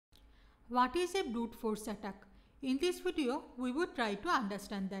What is a brute force attack? In this video, we would try to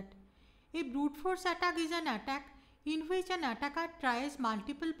understand that. A brute force attack is an attack in which an attacker tries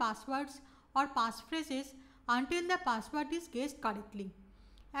multiple passwords or passphrases until the password is guessed correctly.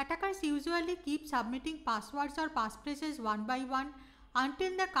 Attackers usually keep submitting passwords or passphrases one by one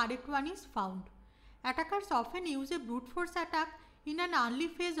until the correct one is found. Attackers often use a brute force attack in an early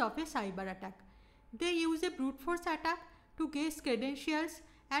phase of a cyber attack. They use a brute force attack to guess credentials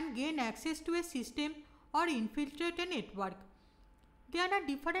and gain access to a system or infiltrate a network. There are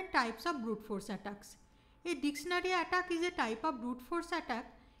different types of brute force attacks. A dictionary attack is a type of brute force attack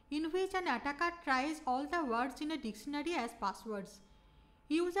in which an attacker tries all the words in a dictionary as passwords.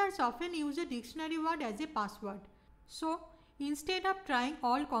 Users often use a dictionary word as a password. So, instead of trying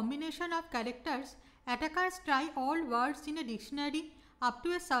all combination of characters, attackers try all words in a dictionary up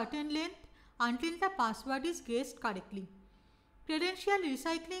to a certain length until the password is guessed correctly. Credential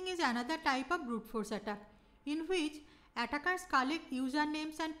recycling is another type of brute force attack in which attackers collect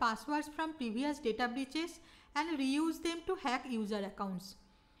usernames and passwords from previous data breaches and reuse them to hack user accounts.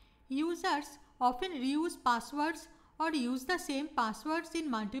 Users often reuse passwords or use the same passwords in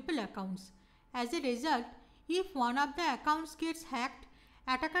multiple accounts. As a result, if one of the accounts gets hacked,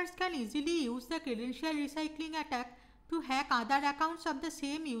 attackers can easily use the credential recycling attack to hack other accounts of the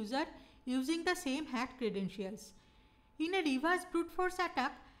same user using the same hacked credentials. In a reverse brute force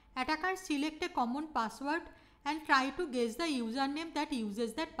attack, attackers select a common password and try to guess the username that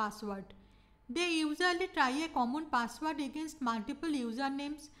uses that password. They usually try a common password against multiple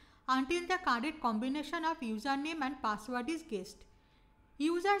usernames until the correct combination of username and password is guessed.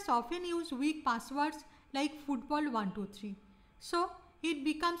 Users often use weak passwords like football123. So, it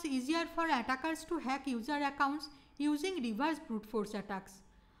becomes easier for attackers to hack user accounts using reverse brute force attacks.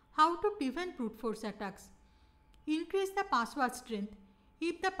 How to prevent brute force attacks? Increase the password strength.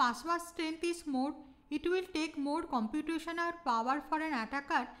 If the password strength is more, it will take more computational power for an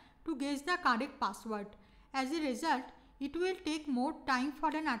attacker to guess the correct password. As a result, it will take more time for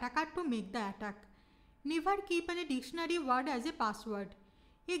an attacker to make the attack. Never keep any dictionary word as a password.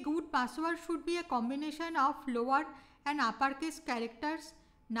 A good password should be a combination of lower and uppercase characters,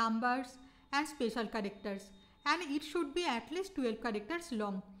 numbers, and special characters, and it should be at least 12 characters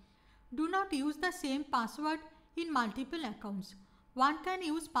long. Do not use the same password in multiple accounts. One can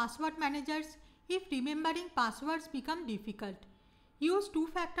use password managers if remembering passwords become difficult. Use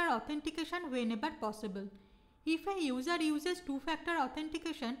two-factor authentication whenever possible. If a user uses two-factor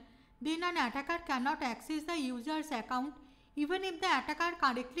authentication, then an attacker cannot access the user's account even if the attacker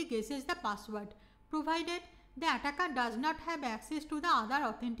correctly guesses the password, provided the attacker does not have access to the other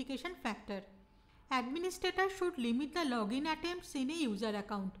authentication factor. Administrators should limit the login attempts in a user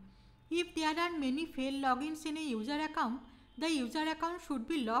account. If there are many failed logins in a user account, the user account should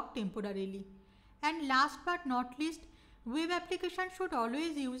be locked temporarily. And last but not least, web application should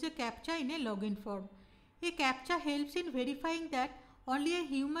always use a CAPTCHA in a login form. A CAPTCHA helps in verifying that only a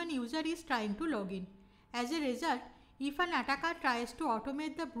human user is trying to log in. As a result, if an attacker tries to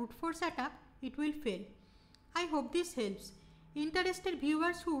automate the brute force attack, it will fail. I hope this helps. Interested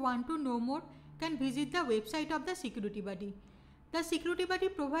viewers who want to know more can visit the website of the Security Buddy. The Security Buddy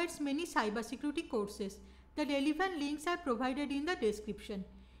provides many cybersecurity courses. The relevant links are provided in the description.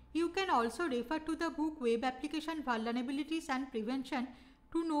 You can also refer to the book Web Application Vulnerabilities and Prevention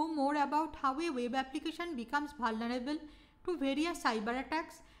to know more about how a web application becomes vulnerable to various cyber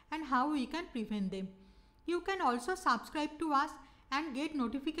attacks and how we can prevent them. You can also subscribe to us and get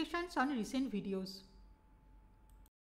notifications on recent videos.